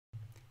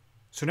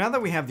So now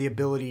that we have the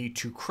ability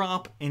to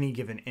crop any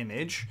given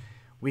image,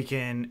 we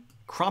can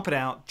crop it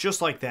out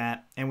just like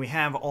that, and we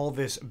have all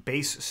this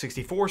base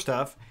 64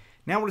 stuff.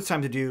 Now what it's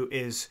time to do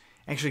is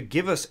actually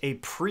give us a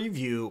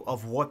preview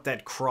of what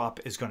that crop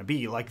is going to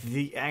be, like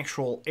the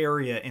actual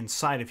area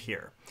inside of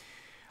here.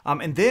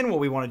 And then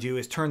what we want to do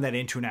is turn that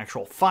into an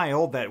actual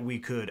file that we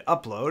could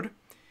upload.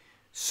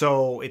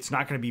 So it's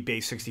not going to be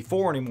base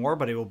 64 anymore,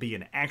 but it will be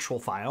an actual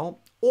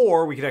file,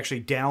 or we could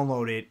actually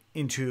download it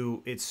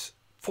into its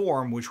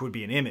form, which would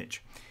be an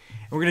image.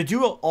 And we're going to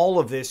do all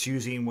of this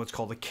using what's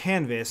called a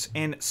canvas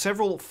and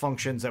several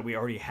functions that we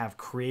already have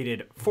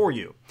created for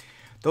you.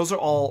 Those are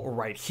all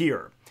right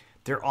here.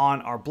 They're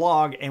on our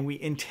blog, and we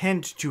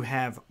intend to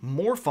have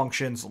more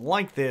functions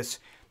like this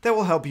that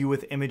will help you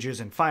with images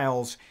and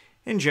files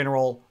in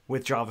general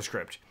with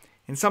JavaScript.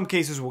 In some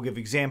cases, we'll give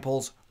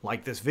examples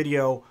like this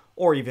video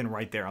or even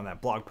right there on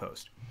that blog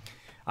post.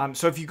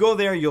 So if you go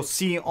there, you'll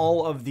see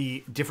all of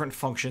the different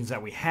functions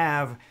that we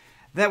have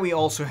that we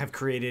also have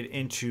created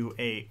into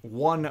a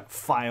one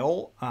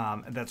file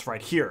that's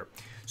right here.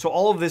 So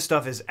all of this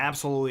stuff is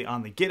absolutely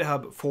on the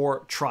GitHub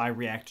for Try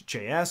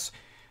REACTJS,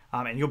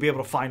 and you'll be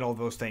able to find all of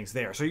those things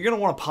there. So you're going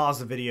to want to pause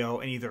the video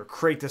and either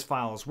create this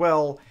file as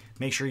well,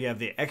 make sure you have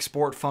the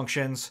export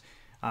functions.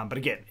 But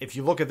again, if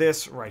you look at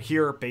this right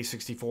here, base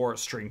 64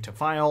 string to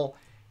file,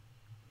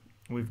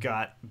 we've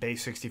got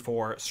base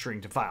 64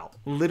 string to file.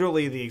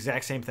 Literally the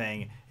exact same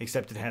thing,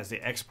 except it has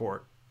the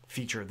export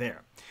feature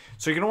there.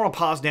 So you're going to want to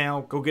pause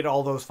now, go get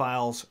all those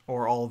files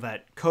or all of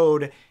that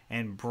code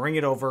and bring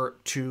it over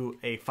to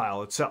a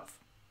file itself.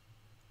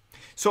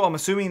 So I'm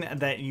assuming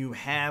that you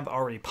have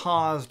already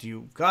paused,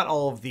 you've got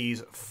all of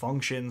these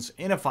functions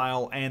in a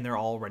file, and they're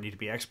all ready to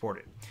be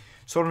exported.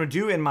 So what I'm going to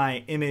do in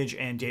my image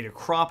and data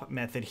crop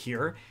method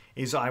here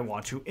is I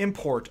want to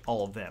import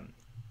all of them.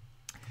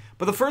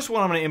 But the first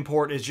one I'm going to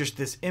import is just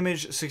this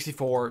image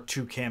 64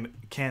 to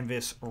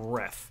canvas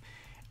ref.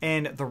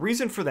 And the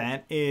reason for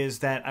that is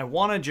that I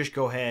want to just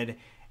go ahead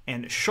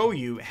and show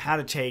you how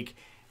to take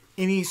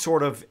any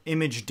sort of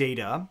image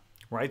data,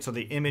 right? So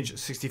the image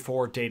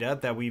 64 data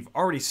that we've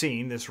already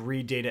seen, this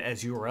read data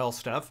as URL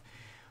stuff.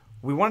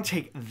 We want to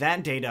take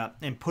that data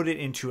and put it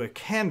into a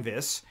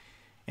canvas.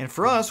 And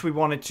for us, we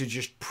wanted to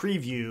just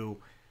preview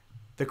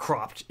the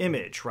cropped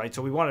image, right?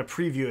 So we want to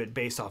preview it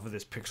based off of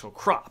this pixel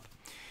crop.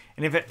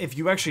 And if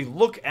you actually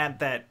look at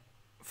that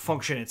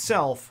function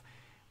itself,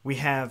 we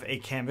have a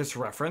canvas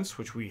reference,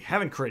 which we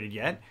haven't created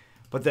yet,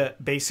 but the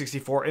base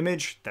 64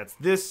 image, that's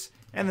this,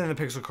 and then the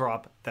pixel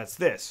crop, that's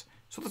this.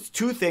 So that's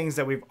two things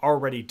that we've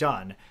already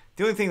done.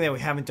 The only thing that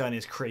we haven't done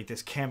is create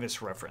this canvas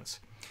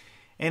reference.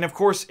 And of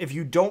course, if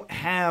you don't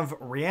have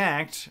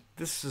React,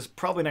 this is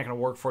probably not going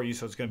to work for you,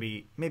 so it's going to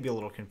be maybe a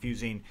little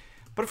confusing.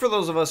 But for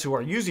those of us who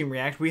are using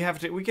React, we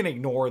can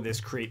ignore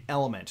this create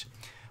element.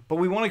 But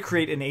we want to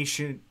create an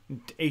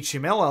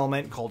HTML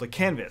element called a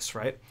canvas,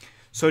 right?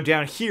 So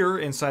down here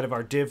inside of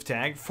our div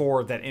tag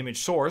for that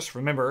image source,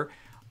 remember,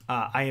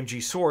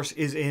 img source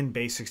is in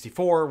base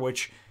 64,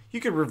 which you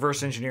could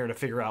reverse engineer to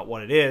figure out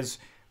what it is,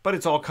 but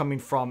it's all coming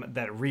from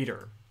that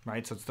reader,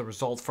 right? So it's the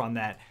result from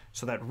that.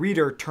 So that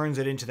reader turns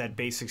it into that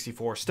base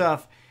 64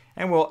 stuff,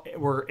 and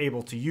we're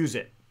able to use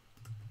it.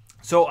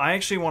 So I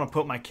actually want to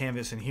put my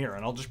canvas in here,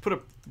 and I'll just put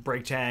a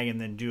break tag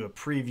and then do a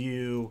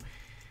preview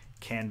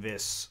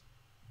canvas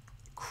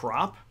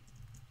crop.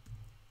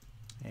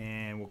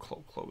 And we'll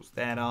close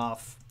that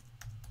off.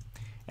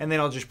 And then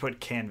I'll just put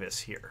canvas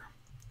here.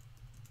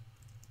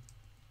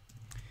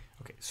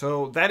 Okay,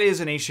 so that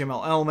is an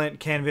HTML element,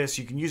 canvas.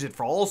 You can use it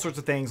for all sorts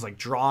of things like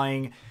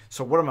drawing.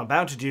 So what I'm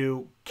about to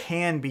do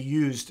can be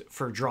used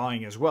for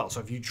drawing as well. So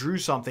if you drew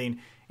something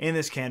in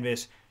this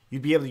canvas,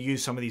 you'd be able to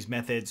use some of these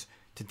methods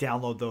to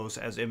download those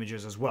as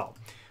images as well.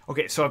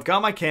 Okay, so I've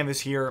got my canvas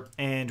here,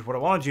 and what I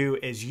want to do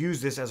is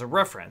use this as a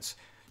reference.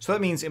 So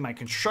that means in my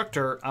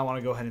constructor, I want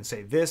to go ahead and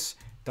say this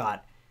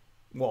dot,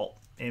 well,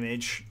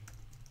 image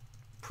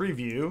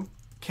preview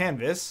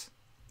canvas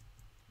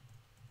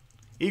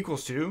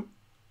equals to,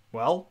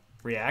 well,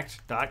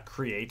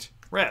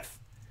 react.createRef,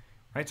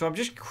 right? So I'm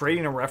just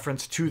creating a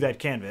reference to that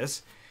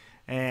canvas,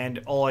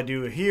 and all I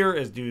do here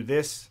is do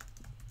this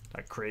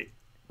create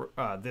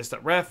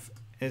this.ref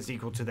is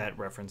equal to that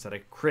reference that I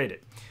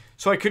created.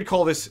 So I could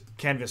call this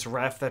canvas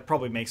ref. That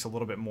probably makes a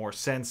little bit more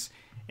sense.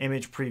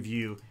 Image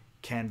preview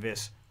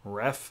canvas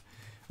ref.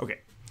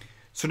 Okay.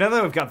 So now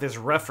that we've got this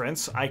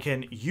reference, I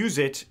can use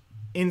it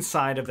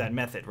inside of that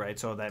method, right?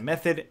 So that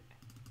method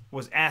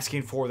was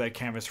asking for that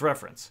canvas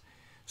reference.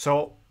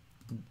 So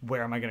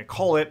where am I going to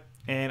call it?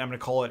 And I'm going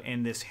to call it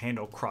in this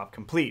handle crop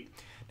complete.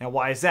 Now,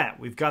 why is that?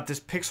 We've got this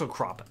pixel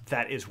crop.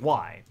 That is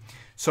why.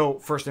 So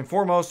first and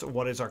foremost,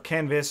 what is our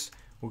canvas?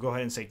 We'll go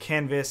ahead and say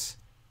canvas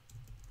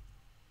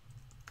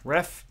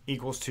ref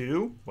equals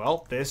to,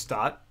 well, this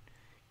dot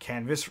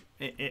canvas,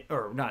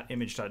 or not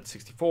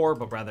image.64,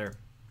 but rather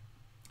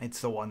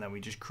it's the one that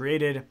we just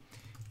created.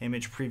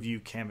 Image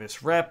preview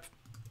canvas rep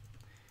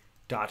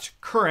dot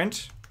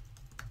current.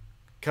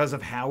 Because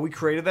of how we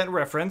created that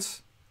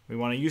reference, we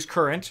want to use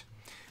current.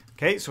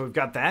 Okay, so we've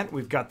got that.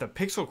 We've got the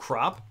pixel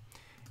crop.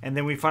 And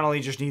then we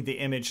finally just need the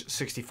image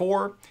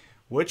 64,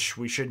 which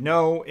we should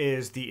know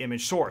is the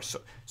image source.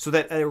 So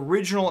that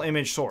original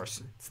image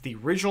source, it's the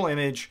original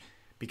image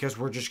because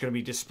we're just going to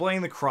be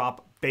displaying the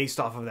crop based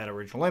off of that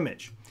original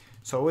image.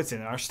 So it's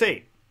in our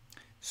state.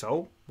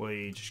 So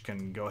we just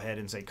can go ahead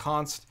and say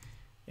const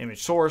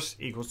image source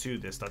equals to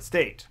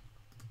this.state.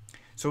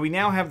 So we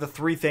now have the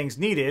three things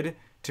needed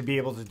to be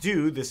able to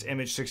do this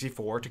image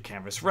 64 to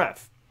canvas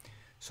ref.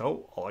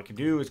 So all I can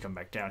do is come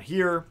back down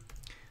here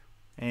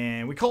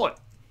and we call it.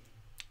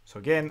 So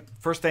again,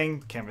 first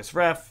thing, canvas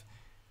ref,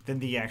 then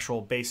the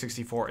actual base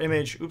 64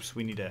 image. Oops,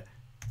 we need to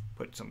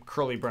put some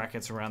curly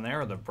brackets around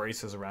there, or the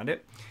braces around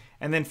it.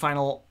 And then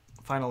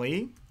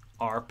finally,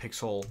 our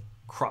pixel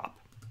crop.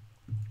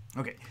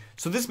 Okay,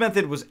 so this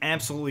method was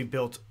absolutely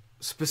built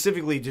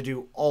specifically to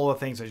do all the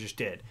things I just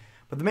did.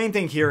 But the main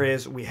thing here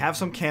is we have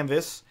some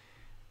canvas,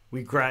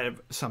 we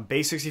grab some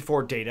base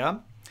 64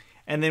 data,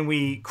 and then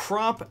we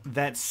crop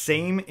that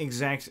same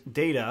exact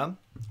data,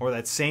 or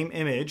that same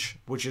image,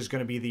 which is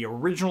going to be the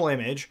original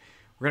image.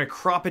 We're going to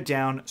crop it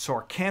down so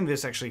our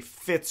canvas actually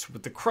fits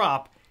with the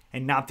crop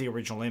and not the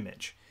original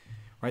image.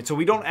 Right? So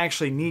we don't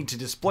actually need to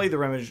display the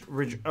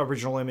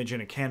original image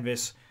in a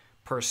canvas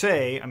per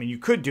se. I mean, you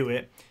could do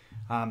it,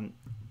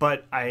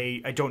 but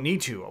I don't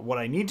need to. What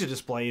I need to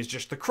display is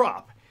just the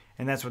crop,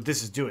 and that's what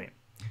this is doing.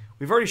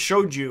 We've already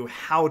showed you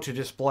how to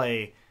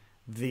display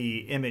the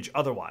image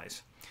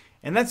otherwise.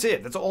 And that's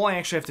it. That's all I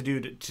actually have to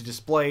do to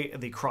display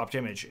the cropped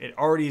image. It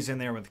already is in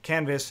there with the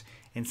canvas,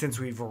 and since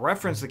we've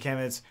referenced the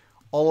canvas,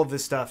 all of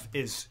this stuff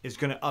is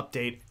going to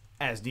update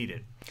as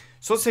needed.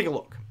 So let's take a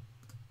look.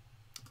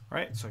 All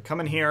right, so I come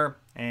in here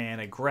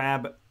and I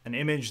grab an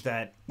image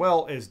that,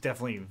 well, is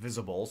definitely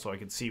visible, so I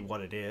can see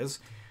what it is.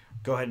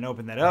 Go ahead and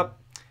open that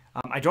up.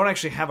 I don't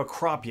actually have a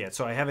crop yet,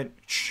 so I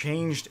haven't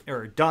changed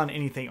or done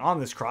anything on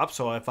this crop.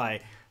 So if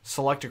I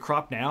select a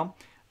crop now,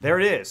 there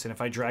it is. And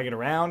if I drag it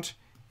around,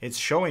 it's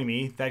showing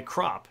me that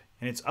crop,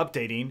 and it's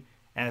updating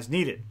as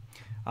needed.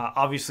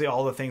 Obviously,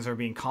 all the things are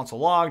being console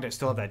logged. I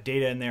still have that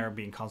data in there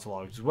being console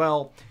logged as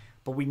well.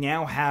 But we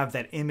now have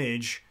that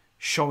image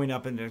showing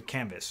up in the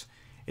canvas.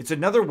 It's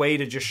another way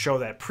to just show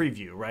that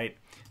preview, right?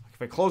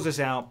 If I close this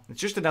out,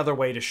 it's just another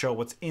way to show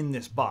what's in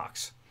this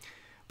box.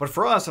 But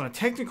for us, on a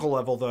technical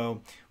level,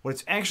 though, what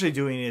it's actually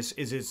doing is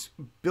it's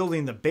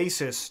building the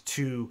basis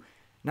to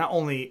not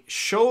only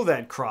show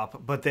that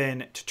crop, but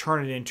then to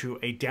turn it into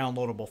a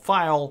downloadable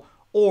file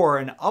or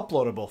an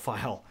uploadable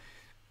file.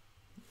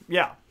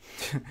 Yeah.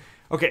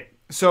 Okay,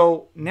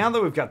 so now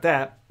that we've got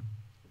that,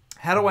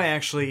 how do I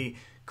actually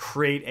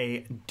create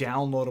a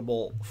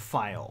downloadable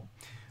file?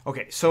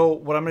 Okay, so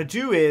what I'm going to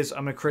do is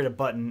I'm going to create a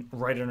button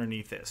right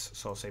underneath this.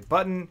 So I'll say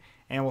button,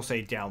 and we'll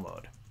say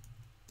download.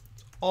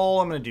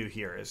 All I'm going to do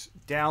here is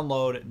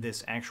download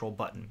this actual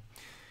button.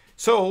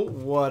 So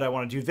what I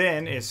want to do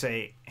then is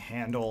say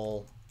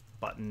handle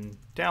button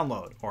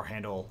download, or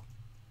handle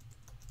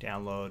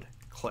download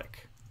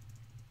click.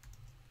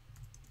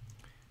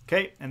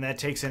 Okay, and that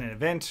takes in an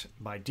event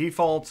by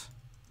default,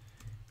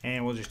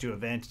 and we'll just do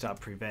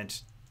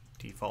event.prevent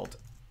default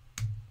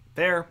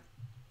there.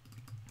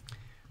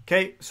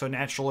 Okay, so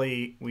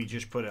naturally we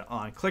just put it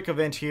on click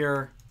event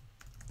here,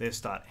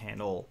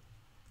 this.handle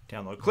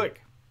download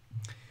click.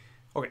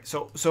 Okay,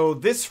 so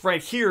this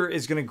right here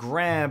is going to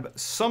grab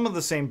some of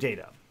the same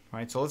data,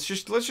 right? So let's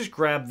just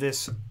grab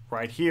this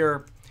right here,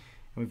 and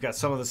we've got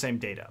some of the same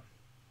data.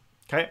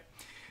 Okay,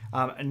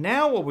 and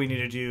now what we need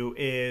to do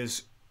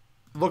is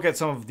look at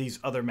some of these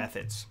other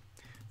methods.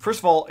 First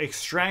of all,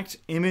 extract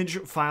image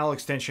file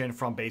extension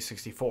from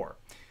base64.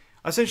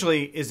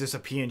 Essentially, is this a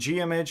PNG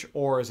image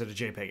or is it a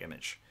JPEG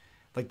image?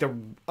 Like the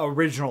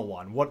original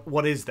one,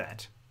 what is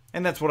that?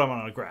 And that's what I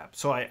want to grab.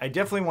 So I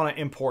definitely want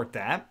to import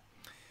that.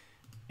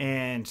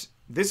 And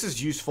this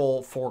is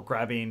useful for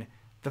grabbing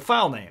the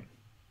file name.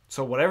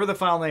 So whatever the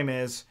file name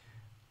is,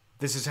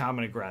 this is how I'm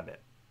going to grab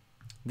it.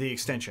 The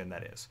extension,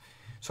 that is.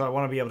 So I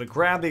want to be able to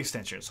grab the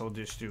extension. So we'll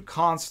just do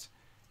const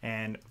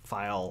and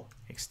file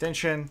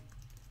extension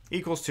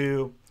equals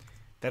to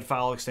that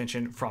file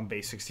extension from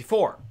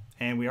base64.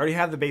 And we already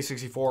have the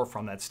base64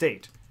 from that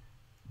state.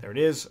 There it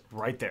is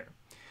right there.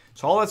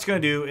 So all that's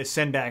going to do is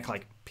send back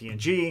like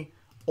PNG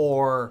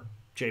or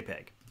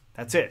JPEG.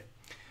 That's it.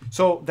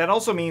 So that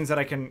also means that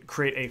I can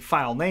create a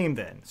file name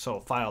then. So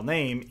file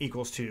name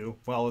equals to,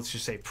 well, let's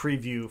just say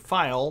preview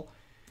file,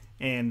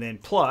 and then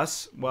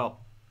plus,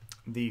 well,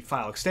 the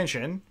file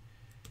extension.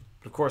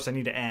 But of course, I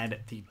need to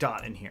add the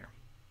dot in here.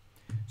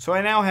 So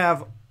I now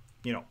have,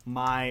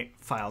 my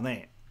file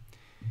name.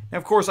 Now,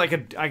 of course, I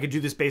could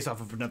do this based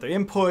off of another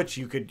input.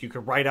 You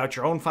could write out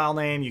your own file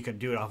name. You could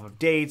do it off of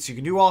dates. You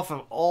can do off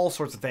of all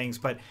sorts of things.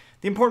 But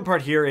the important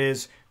part here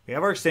is we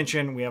have our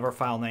extension, we have our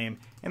file name,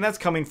 and that's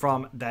coming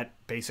from that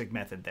basic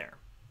method there.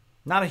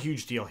 Not a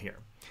huge deal here.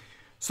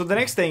 So the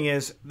next thing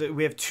is that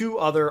we have two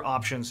other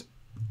options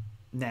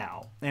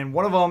now. And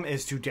one of them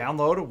is to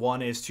download.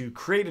 One is to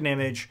create an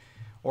image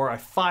or a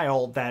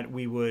file that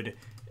we would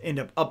end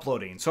up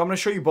uploading. So I'm going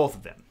to show you both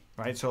of them,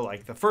 right? So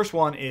like the first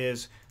one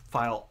is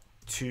file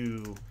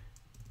to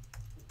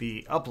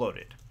be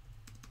uploaded.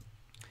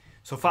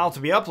 So file to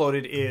be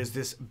uploaded is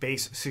this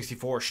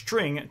base64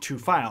 string to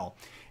file.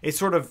 It's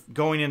sort of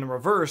going in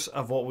reverse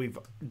of what we've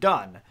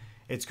done.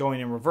 It's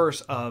going in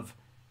reverse of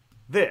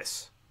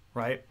this,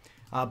 right?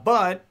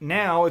 But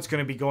now it's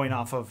going to be going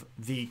off of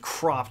the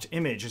cropped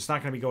image. It's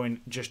not going to be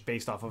going just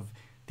based off of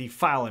the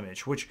file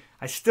image, which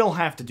I still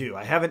have to do.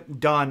 I haven't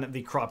done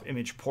the crop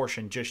image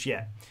portion just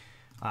yet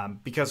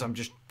because I'm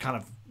just kind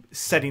of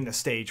setting the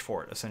stage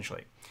for it,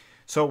 essentially.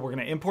 So we're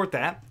going to import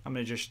that. I'm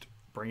going to just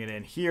bring it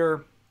in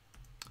here.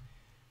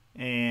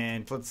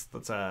 And let's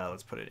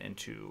put it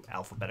into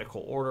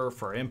alphabetical order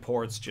for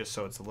imports, just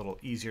so it's a little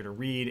easier to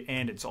read,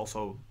 and it's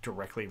also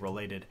directly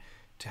related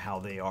to how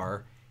they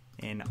are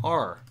in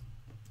our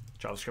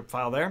JavaScript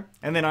file there.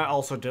 And then I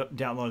also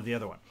downloaded the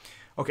other one.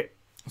 Okay,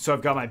 so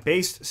I've got my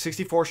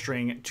base64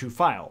 string to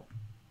file.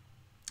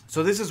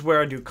 So this is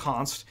where I do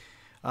const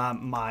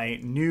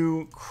my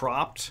new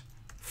cropped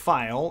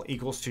file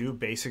equals to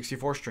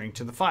base64 string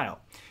to the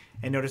file.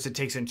 And notice it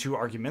takes in 2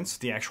 arguments,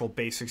 the actual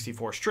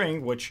base64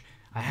 string, which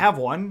I have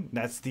one,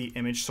 that's the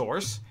image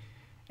source,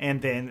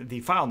 and then the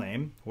file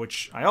name,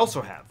 which I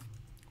also have,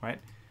 right?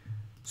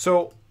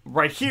 So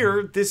right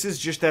here, this is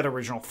just that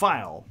original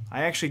file.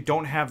 I actually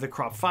don't have the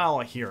crop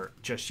file here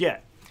just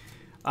yet.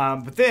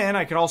 But then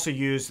I can also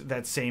use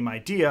that same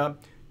idea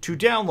to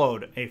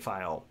download a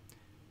file,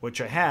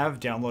 which I have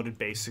downloaded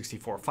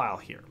base64 file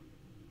here.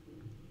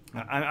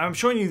 I'm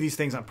showing you these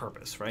things on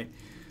purpose, right?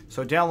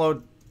 So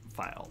download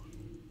file.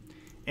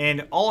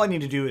 And all I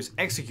need to do is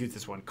execute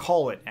this one,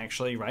 call it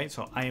actually, right?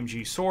 So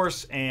img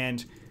source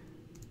and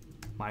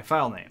my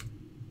file name.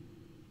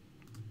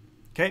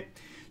 Okay,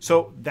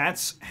 so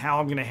that's how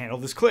I'm going to handle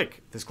this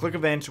click. This click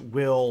event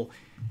will,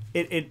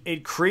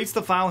 it creates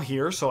the file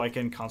here so I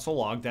can console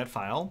log that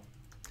file.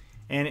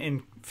 And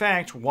in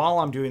fact, while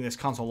I'm doing this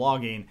console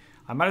logging,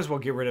 I might as well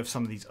get rid of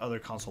some of these other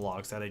console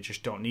logs that I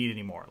just don't need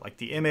anymore, like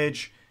the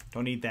image,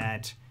 don't need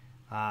that.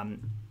 All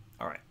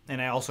right,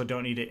 and I also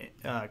don't need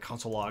to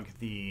console log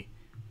the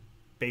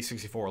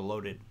base64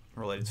 loaded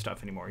related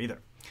stuff anymore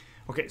either.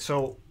 Okay,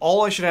 so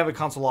all I should have a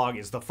console log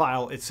is the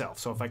file itself.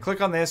 So if I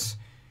click on this,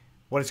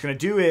 what it's going to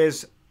do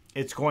is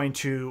it's going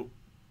to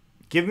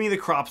give me the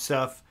crop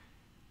stuff,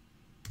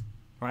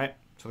 right?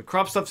 So the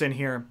crop stuff's in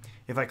here.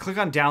 If I click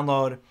on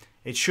download,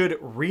 it should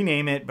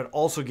rename it, but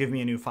also give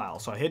me a new file.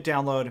 So I hit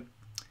download,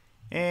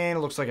 and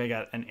it looks like I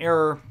got an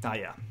error. Ah,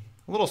 yeah,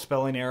 a little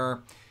spelling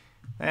error.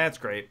 That's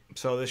great.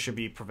 So this should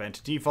be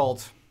prevent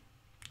default.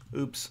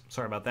 Oops,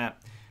 sorry about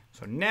that.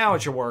 So now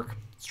it should work.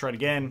 Let's try it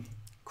again.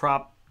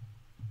 Crop.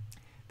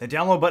 The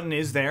download button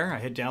is there. I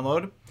hit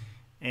download.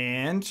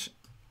 And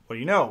what do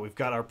you know? We've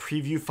got our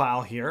preview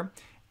file here.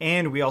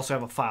 And we also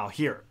have a file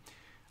here.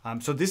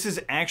 So this is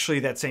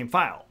actually that same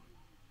file.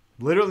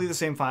 Literally the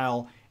same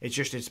file. It's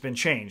just it's been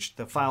changed.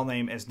 The file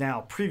name is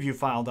now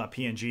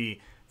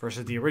previewfile.png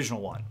versus the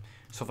original one.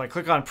 So if I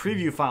click on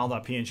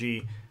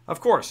previewfile.png, of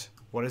course,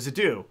 what does it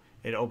do?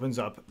 It opens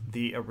up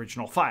the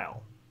original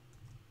file.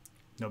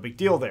 No big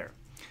deal there.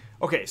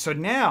 Okay, so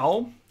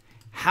now,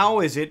 how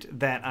is it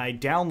that I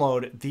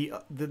download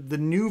the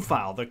new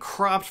file, the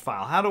cropped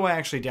file? How do I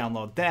actually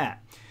download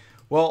that?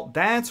 Well,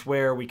 that's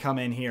where we come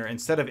in here.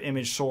 Instead of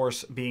image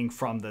source being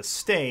from the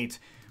state,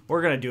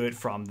 we're going to do it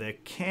from the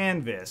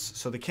canvas.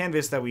 So the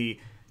canvas that we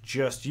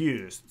just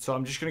used. So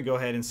I'm just going to go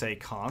ahead and say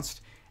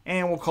const,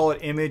 and we'll call it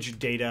image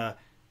data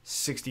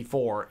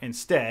 64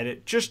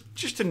 instead,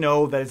 just to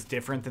know that it's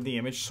different than the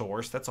image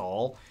source. That's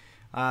all.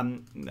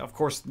 Of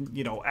course,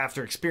 you know,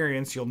 after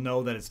experience, you'll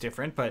know that it's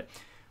different, but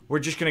we're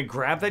just going to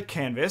grab that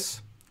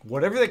canvas,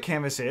 whatever that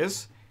canvas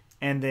is,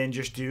 and then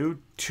just do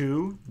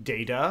to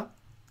data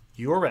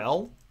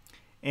URL,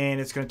 and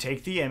it's going to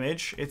take the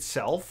image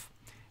itself,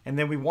 and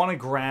then we want to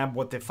grab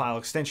what the file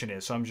extension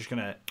is. So I'm just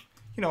going to,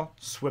 you know,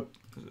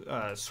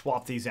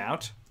 swap these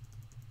out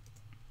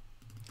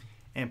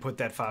and put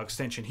that file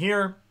extension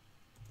here.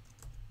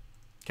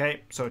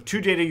 Okay, so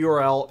to data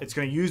URL, it's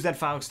going to use that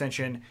file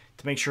extension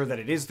to make sure that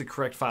it is the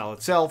correct file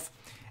itself.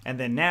 And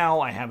then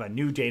now I have a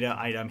new data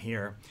item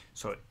here.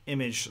 So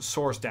image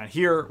source down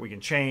here, we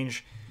can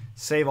change,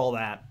 save all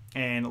that,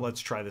 and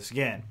let's try this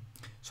again.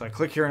 So I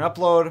click here and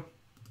upload.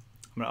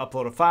 I'm going to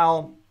upload a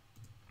file,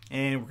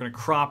 and we're going to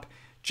crop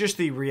just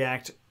the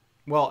React.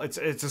 Well, it's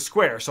a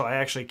square, so I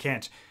actually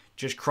can't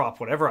just crop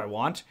whatever I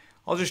want.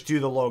 I'll just do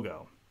the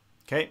logo.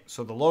 Okay,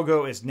 so the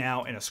logo is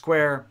now in a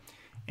square.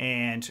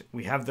 And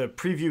we have the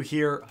preview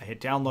here. I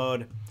hit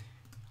download.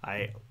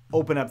 I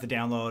open up the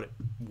download.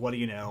 What do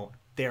you know?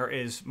 There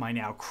is my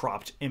now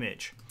cropped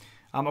image.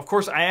 Of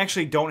course, I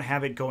actually don't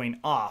have it going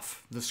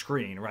off the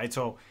screen, right?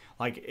 So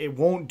like it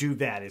won't do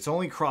that. It's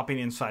only cropping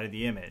inside of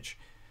the image.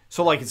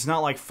 So like it's not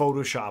like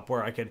Photoshop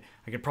where I could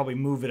probably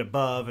move it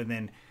above and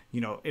then,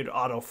 you know, it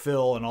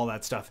autofill and all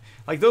that stuff.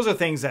 Like those are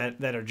things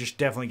that are just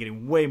definitely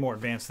getting way more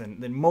advanced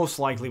than most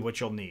likely what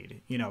you'll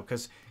need, you know,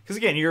 because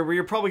again,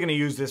 you're probably going to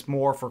use this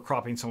more for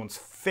cropping someone's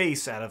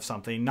face out of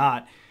something,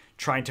 not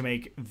trying to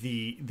make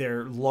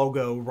their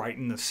logo right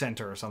in the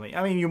center or something.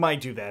 I mean, you might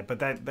do that, but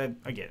that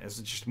again is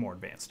just more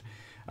advanced.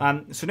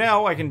 So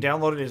now I can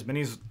download it as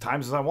many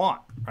times as I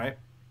want, right?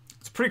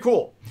 It's pretty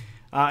cool.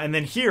 And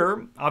then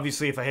here,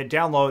 obviously, if I hit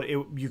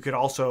download, you could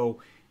also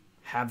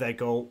have that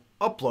go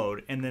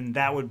upload, and then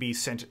that would be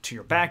sent to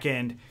your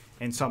backend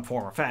in some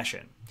form or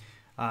fashion.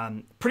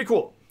 Pretty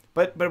cool.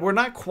 But we're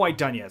not quite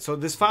done yet. So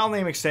this file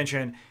name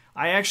extension,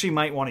 I actually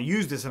might want to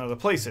use this in other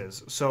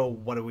places. So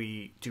what do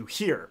we do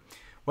here?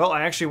 Well,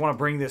 I actually want to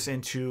bring this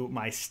into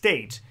my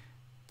state.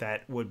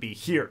 That would be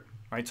here,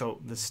 right? So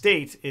the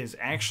state is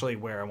actually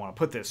where I want to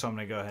put this. So I'm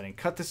going to go ahead and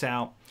cut this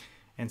out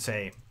and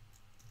say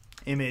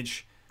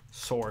image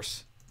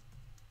source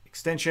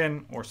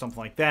extension or something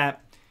like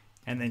that,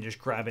 and then just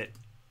grab it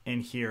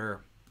in here.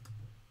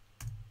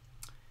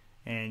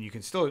 And you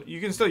can still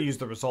use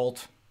the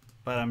result,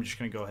 but I'm just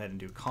going to go ahead and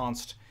do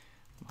const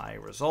my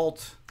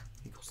result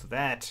equals to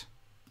that.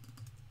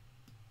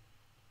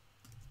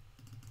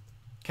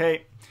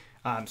 Okay,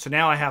 so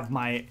now I have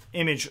my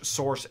image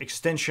source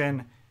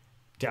extension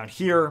down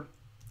here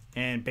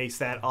and base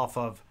that off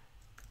of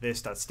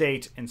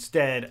this.state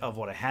instead of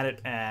what I had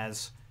it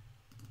as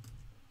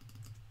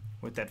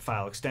with that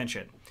file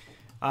extension.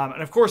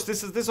 And of course,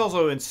 this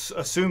also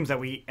assumes that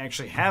we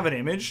actually have an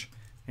image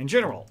in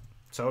general.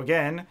 So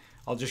again,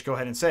 I'll just go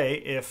ahead and say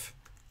if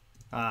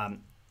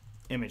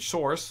image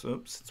source,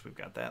 oops, since we've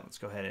got that, let's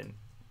go ahead and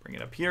bring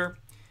it up here.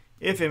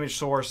 If image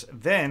source,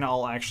 then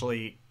I'll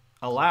actually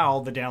allow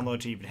the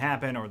download to even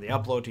happen or the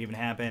upload to even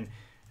happen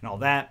and all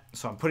that.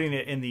 So I'm putting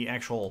it in the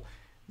actual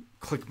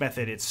click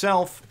method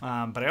itself,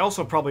 but I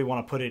also probably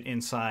want to put it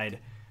inside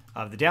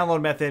of the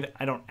download method.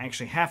 I don't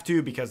actually have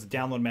to because the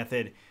download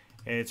method,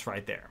 it's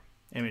right there,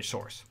 image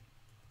source.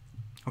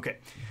 Okay,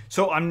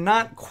 so I'm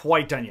not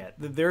quite done yet.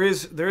 There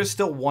is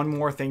still one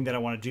more thing that I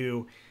want to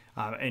do,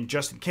 and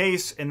just in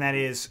case, and that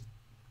is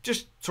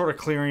just sort of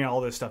clearing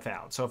all this stuff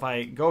out. So if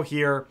I go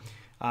here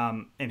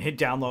and hit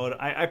download,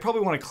 I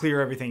probably want to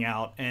clear everything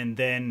out, and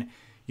then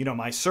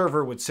my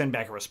server would send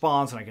back a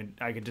response, and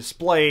I could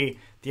display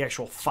the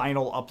actual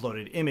final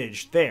uploaded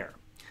image there.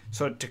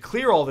 So to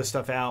clear all this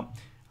stuff out,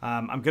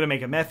 I'm going to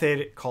make a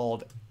method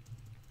called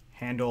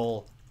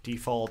handle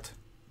default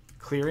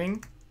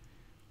clearing,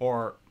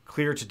 or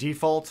clear to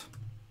default,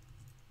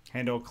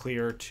 handle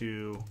clear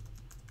to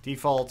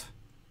default,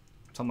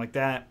 something like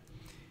that.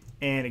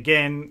 And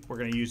again, we're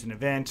going to use an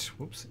event,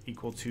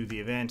 equal to the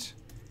event,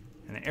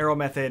 and an arrow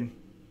method,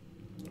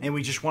 and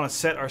we just want to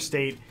set our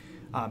state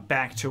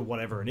back to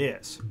whatever it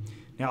is.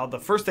 Now, the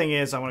first thing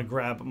is I want to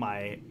grab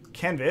my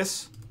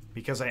canvas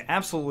because I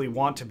absolutely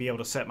want to be able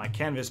to set my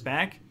canvas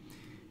back.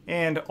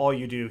 And all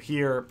you do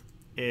here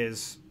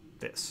is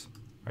this,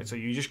 right? So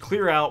you just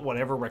clear out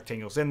whatever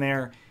rectangle's in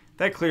there.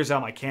 That clears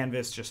out my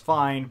canvas just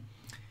fine.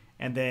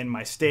 And then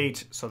my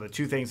state, so the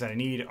two things that I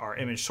need are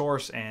image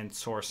source and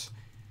source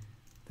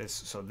this.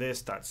 So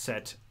this dot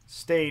set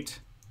state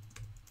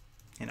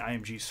and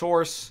img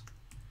source.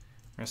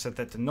 I'm going to set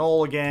that to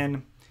null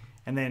again.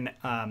 And then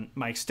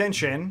my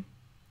extension,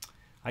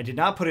 I did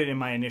not put it in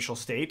my initial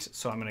state,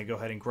 so I'm going to go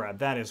ahead and grab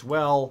that as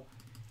well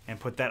and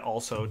put that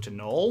also to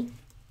null.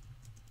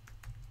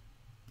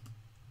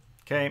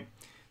 Okay,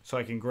 so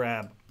I can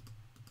grab,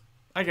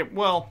 I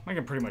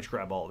can pretty much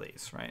grab all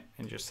these, right?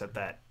 And just set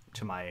that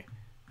to my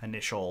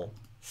initial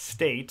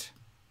state,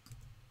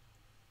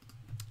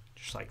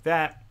 just like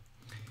that.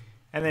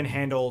 And then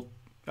handle,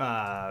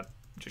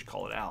 just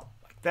call it out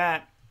like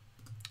that.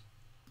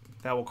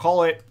 That will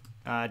call it.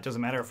 It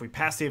doesn't matter if we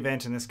pass the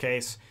event in this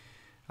case.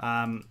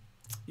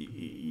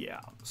 Yeah,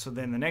 so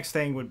then the next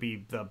thing would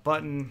be the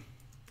button,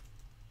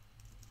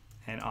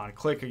 and on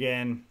click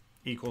again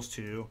equals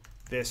to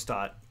this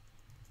dot,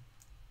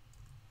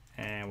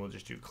 and we'll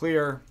just do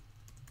clear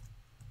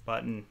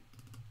button.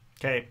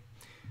 Okay,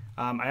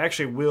 I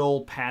actually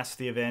will pass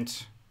the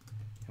event,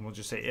 and we'll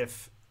just say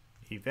if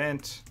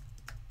event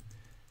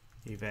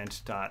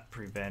dot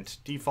prevent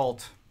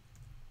default.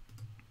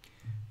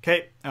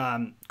 Okay,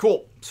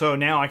 cool. So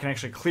now I can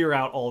actually clear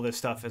out all this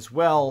stuff as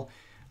well.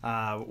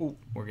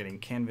 We're getting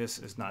canvas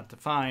is not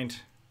defined.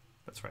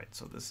 That's right.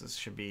 So this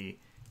should be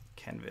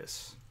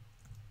canvas,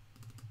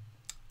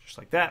 just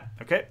like that.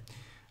 Okay.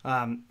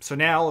 So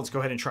now let's go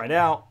ahead and try it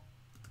out.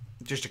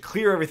 Just to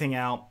clear everything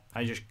out,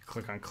 I just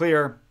click on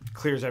clear,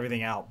 clears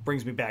everything out,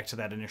 brings me back to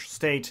that initial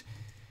state.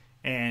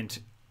 And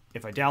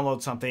if I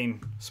download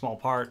something, small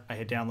part, I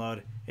hit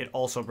download, it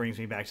also brings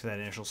me back to that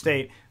initial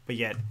state, but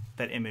yet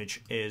that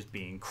image is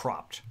being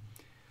cropped.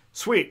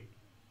 Sweet.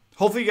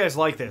 Hopefully you guys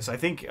like this. I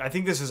think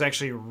this is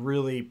actually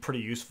really pretty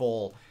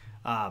useful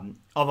of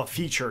a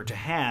feature to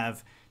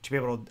have, to be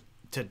able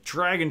to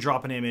drag and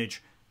drop an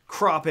image,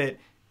 crop it,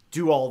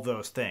 do all of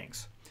those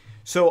things.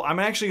 So I'm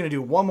actually going to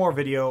do one more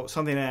video,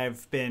 something that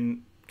I've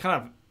been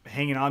kind of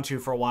hanging on to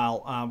for a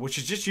while, which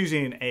is just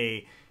using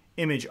a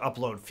image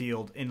upload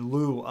field in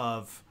lieu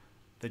of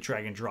the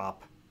drag and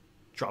drop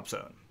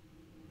zone.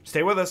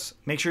 Stay with us.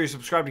 Make sure you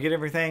subscribe to get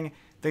everything.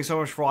 Thanks so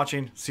much for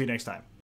watching. See you next time.